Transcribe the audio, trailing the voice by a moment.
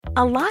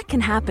A lot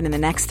can happen in the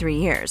next 3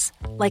 years.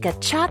 Like a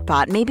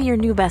chatbot may be your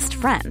new best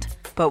friend.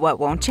 But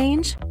what won't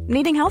change?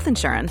 Needing health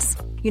insurance.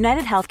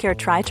 United Healthcare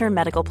Tri-Term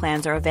Medical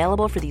Plans are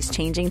available for these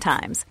changing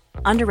times.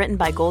 Underwritten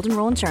by Golden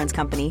Rule Insurance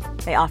Company,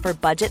 they offer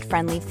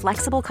budget-friendly,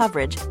 flexible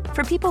coverage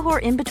for people who are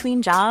in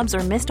between jobs or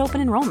missed open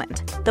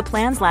enrollment. The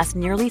plans last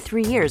nearly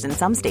 3 years in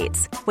some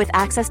states, with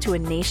access to a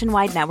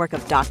nationwide network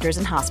of doctors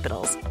and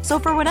hospitals. So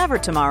for whatever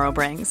tomorrow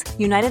brings,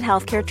 United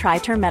Healthcare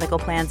Tri-Term Medical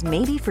Plans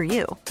may be for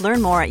you.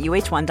 Learn more at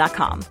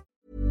uh1.com.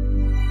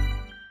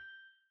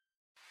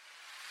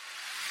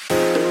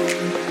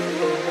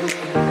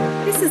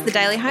 This is the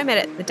Daily Home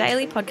Edit, the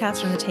daily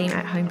podcast from the team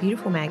at Home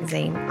Beautiful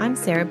magazine. I'm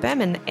Sarah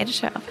Berman,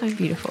 editor of Home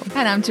Beautiful.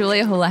 And I'm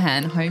Julia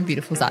Houlihan, Home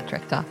Beautiful's art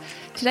director.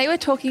 Today we're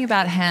talking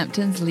about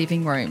Hamptons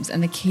living rooms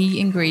and the key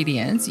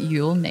ingredients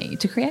you'll need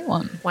to create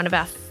one. One of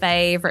our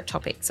favourite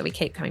topics, so we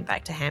keep coming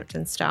back to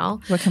Hampton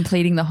style. We're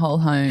completing the whole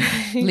home.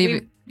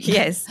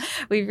 Yes,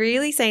 we've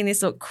really seen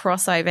this look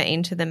cross over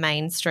into the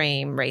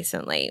mainstream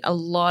recently. A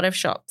lot of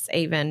shops,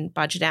 even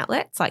budget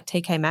outlets like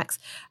TK Maxx,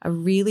 are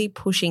really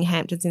pushing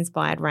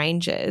Hamptons-inspired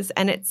ranges,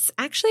 and it's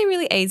actually a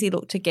really easy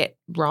look to get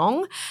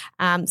wrong.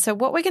 So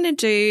what we're going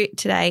to do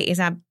today is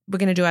we're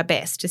going to do our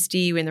best to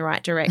steer you in the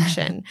right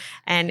direction.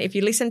 And if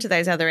you listen to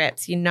those other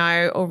apps, you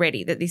know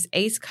already that this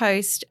East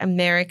Coast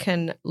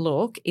American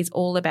look is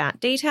all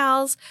about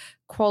details,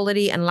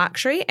 quality and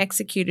luxury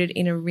executed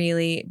in a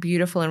really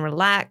beautiful and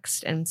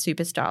relaxed and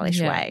super stylish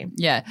way.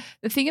 Yeah.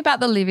 The thing about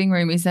the living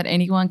room is that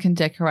anyone can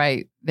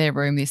decorate their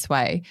room this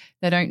way.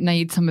 They don't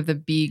need some of the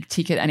big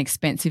ticket and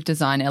expensive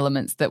design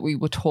elements that we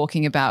were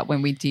talking about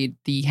when we did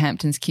the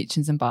Hamptons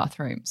kitchens and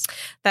bathrooms.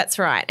 That's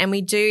right. And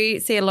we do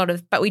see a lot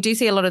of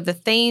the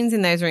themes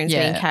in those rooms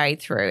being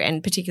carried through,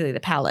 and particularly the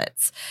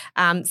palettes.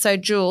 So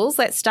Jules,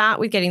 let's start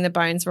with getting the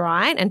bones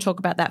right and talk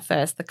about that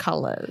first, the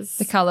colours.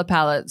 The colour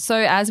palette. So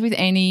as with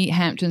any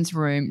Hamptons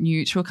room,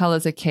 neutral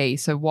colours are key.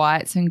 So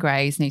whites and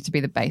greys need to be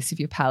the base of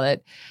your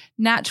palette.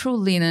 Natural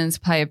linens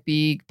play a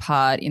big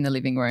part in the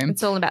living room.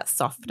 It's all about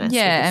softness.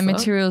 Yeah, and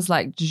materials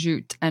like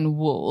jute and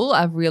wool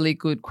are really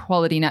good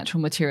quality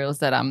natural materials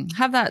that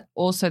have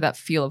that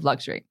feel of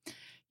luxury.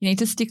 You need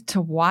to stick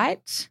to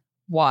white,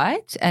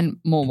 and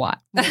more white.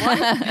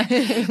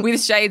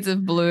 With shades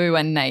of blue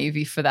and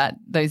navy for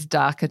those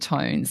darker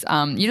tones.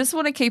 You just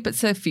want to keep it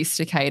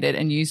sophisticated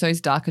and use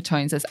those darker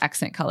tones as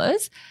accent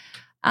colours.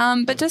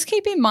 But just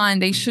keep in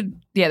mind they should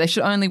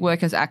only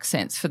work as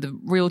accents for the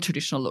real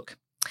traditional look.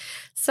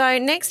 So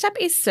next up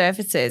is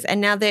surfaces,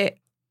 and now there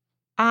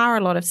are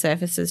a lot of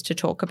surfaces to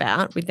talk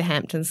about with the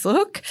Hamptons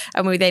look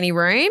and with any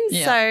room.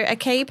 Yeah. So a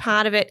key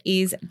part of it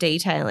is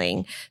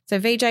detailing. So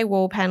VJ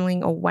wall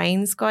paneling, or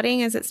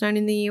wainscoting as it's known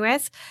in the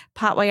US,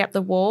 partway up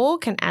the wall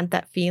can add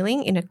that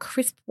feeling in a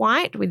crisp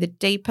white with a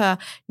deeper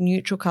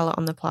neutral colour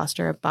on the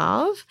plaster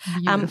above.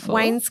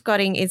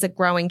 Wainscoting is a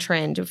growing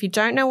trend. If you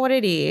don't know what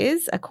it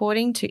is,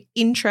 according to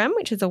Intrum,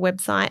 which is a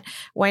website,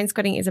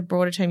 wainscoting is a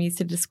broader term used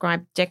to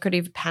describe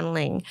decorative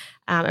paneling.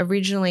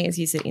 Originally it's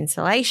used as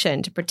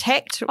insulation to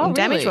protect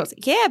damage walls.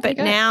 Yeah, but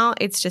now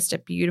it's just a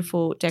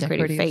beautiful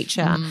decorative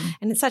feature.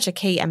 And it's such a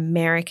key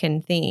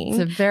American thing. It's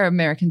a very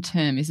American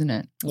term, isn't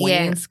it?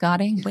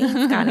 Wainscoting.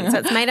 Wainscoting. So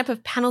it's made up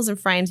of panels and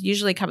frames,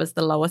 usually covers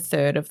the lower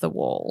third of the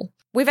wall.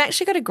 We've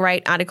actually got a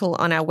great article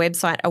on our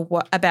website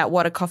about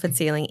what a coffered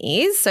ceiling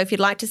is. So if you'd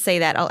like to see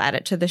that, I'll add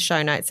it to the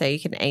show notes so you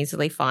can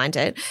easily find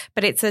it.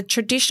 But it's a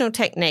traditional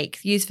technique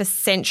used for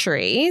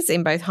centuries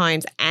in both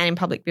homes and in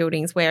public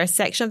buildings, where a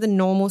section of the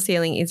normal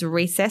ceiling is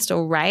recessed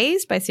or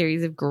raised by a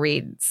series of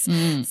grids.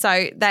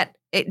 So that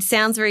it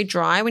sounds very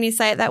dry when you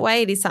say it that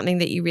way. It is something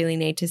that you really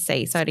need to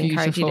see. So I'd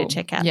encourage you to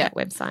check out that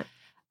website.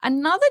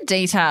 Another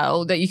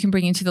detail that you can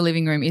bring into the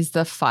living room is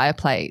the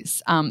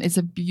fireplace. It's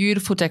a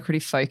beautiful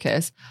decorative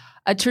focus.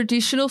 A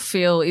traditional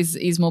feel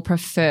is more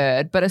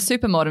preferred, but a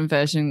super modern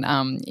version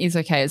is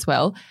okay as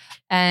well.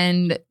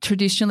 And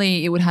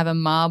traditionally it would have a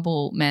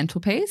marble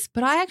mantelpiece,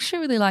 but I actually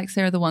really like,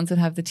 Sarah, the ones that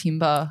have the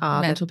timber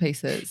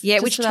mantelpieces. Yeah,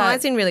 which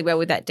ties in really well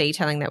with that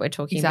detailing that we're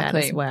talking about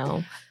as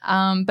well.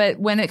 But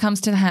when it comes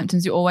to the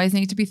Hamptons, you always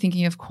need to be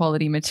thinking of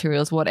quality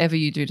materials, whatever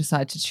you do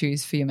decide to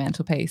choose for your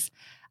mantelpiece.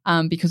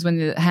 Because when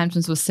the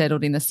Hamptons were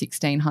settled in the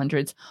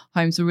 1600s,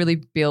 homes were really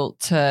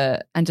built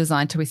and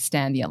designed to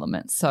withstand the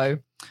elements. So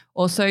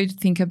also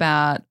think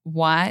about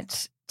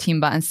white,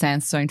 timber and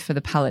sandstone for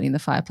the palette in the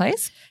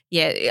fireplace.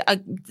 Yeah,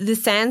 the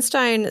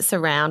sandstone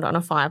surround on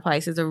a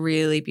fireplace is a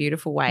really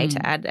beautiful way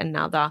to add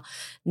another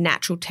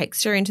natural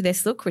texture into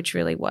this look, which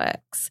really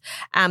works.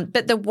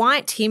 But the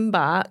white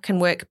timber can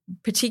work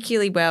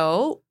particularly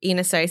well in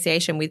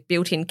association with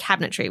built-in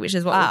cabinetry, which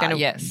is what we're going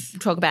to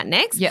talk about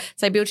next. Yep.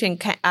 So built-in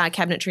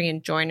cabinetry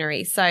and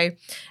joinery. So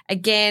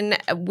again,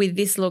 with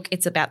this look,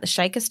 it's about the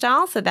shaker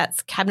style. So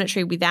that's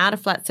cabinetry without a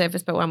flat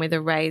surface but one with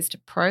a raised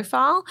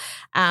profile.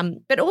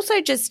 But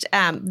also just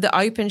the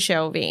open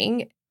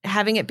shelving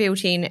having it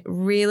built in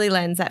really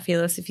lends that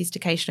feel of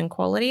sophistication and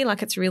quality.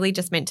 Like it's really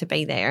just meant to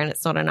be there and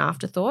it's not an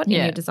afterthought in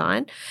your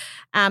design.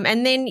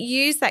 And then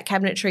use that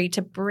cabinetry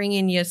to bring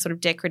in your sort of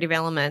decorative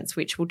elements,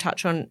 which we'll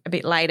touch on a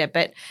bit later,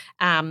 but,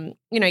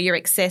 your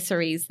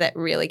accessories that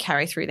really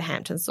carry through the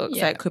Hamptons look.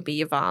 Yeah. So it could be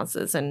your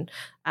vases and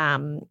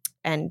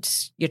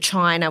your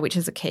china, which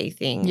is a key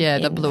thing. Yeah,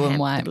 the blue and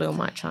white. The blue and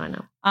white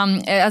china.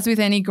 As with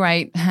any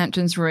great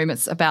Hamptons room,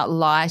 it's about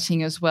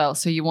lighting as well.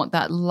 So you want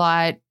that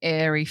light,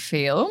 airy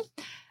feel.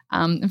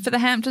 And for the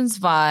Hamptons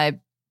vibe,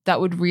 that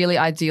would really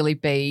ideally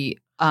be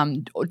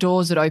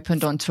doors that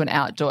opened onto an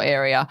outdoor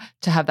area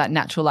to have that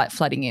natural light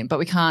flooding in. But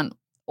we can't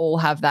all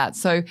have that.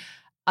 So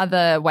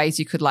other ways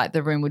you could light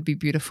the room would be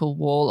beautiful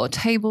wall or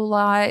table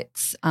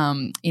lights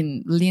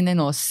in linen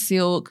or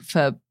silk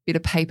for a bit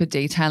of paper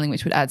detailing,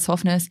 which would add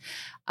softness.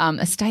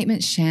 A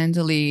statement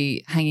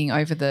chandelier hanging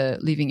over the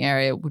living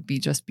area would be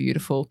just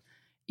beautiful.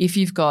 If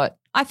you've got,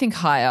 I think,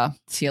 higher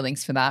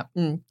ceilings for that.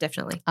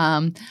 Definitely.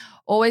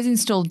 Always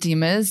install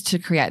dimmers to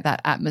create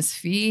that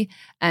atmosphere.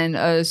 And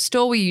a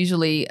store we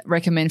usually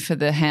recommend for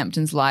the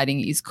Hamptons lighting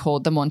is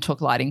called the Montauk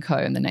Lighting Co.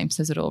 And the name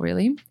says it all,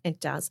 really. It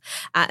does.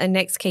 The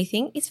next key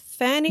thing is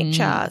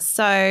furniture.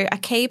 So a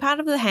key part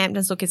of the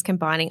Hamptons look is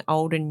combining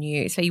old and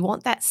new. So you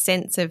want that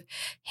sense of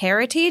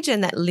heritage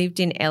and that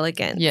lived-in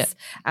elegance.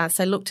 Yeah.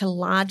 So look to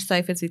large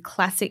sofas with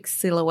classic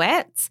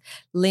silhouettes.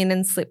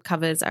 Linen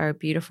slipcovers are a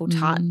beautiful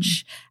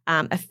touch.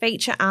 A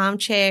feature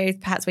armchair is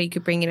perhaps where you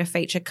could bring in a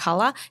feature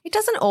colour. It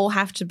doesn't all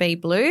have to be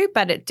blue,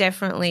 but it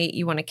definitely,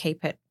 you want to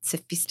keep it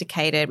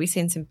sophisticated. We've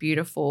seen some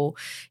beautiful,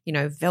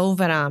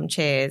 velvet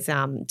armchairs,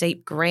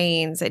 deep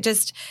greens.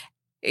 But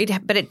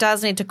it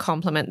does need to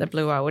complement the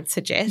blue, I would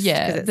suggest,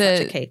 because it's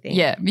such a key thing.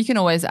 Yeah, you can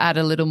always add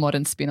a little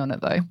modern spin on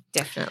it though.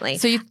 Definitely.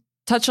 So you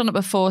touched on it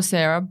before,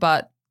 Sarah,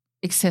 but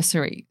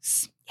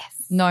accessories.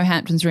 Yes. No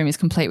Hamptons room is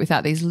complete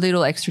without these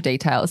little extra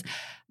details.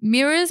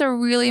 Mirrors are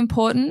really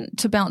important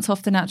to bounce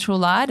off the natural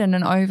light, and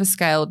an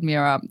overscaled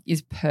mirror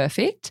is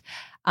perfect.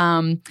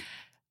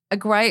 A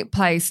great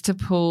place to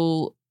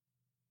pull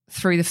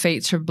through the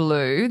feature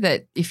blue,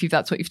 that if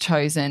that's what you've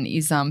chosen,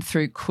 is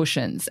through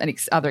cushions and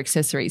other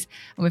accessories.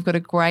 And we've got a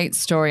great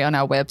story on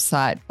our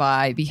website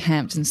by the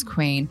Hamptons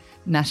Queen,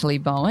 Natalie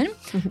Bowen.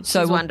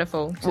 She's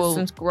wonderful.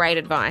 Some great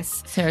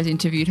advice. Sarah's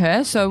interviewed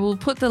her. So we'll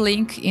put the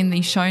link in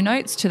the show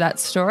notes to that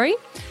story,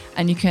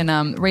 and you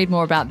can read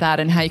more about that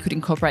and how you could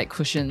incorporate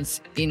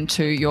cushions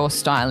into your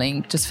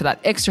styling just for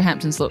that extra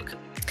Hamptons look.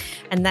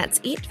 And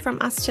that's it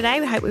from us today.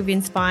 We hope we've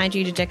inspired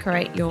you to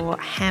decorate your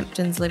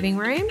Hamptons living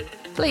room.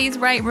 Please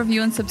rate,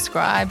 review and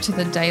subscribe to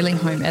the Daily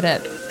Home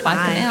Edit. Bye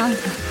for now.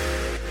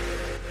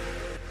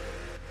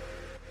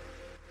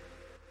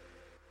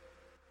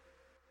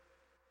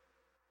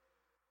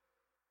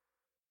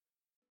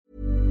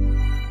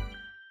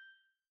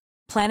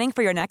 Planning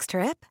for your next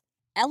trip?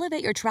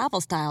 Elevate your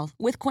travel style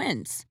with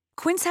Quince.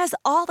 Quince has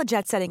all the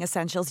jet-setting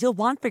essentials you'll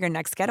want for your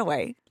next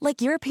getaway,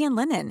 like European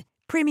linen,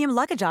 premium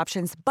luggage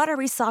options,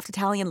 buttery soft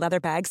Italian leather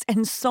bags,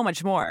 and so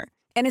much more.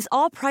 And is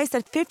all priced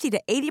at 50 to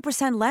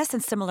 80% less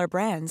than similar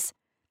brands.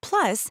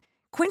 Plus,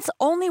 Quince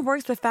only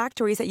works with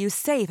factories that use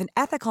safe and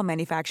ethical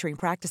manufacturing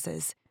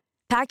practices.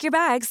 Pack your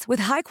bags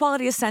with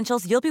high-quality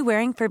essentials you'll be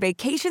wearing for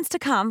vacations to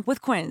come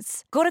with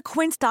Quince. Go to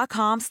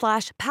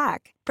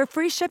quince.com/pack for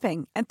free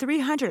shipping and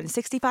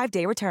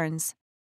 365-day returns.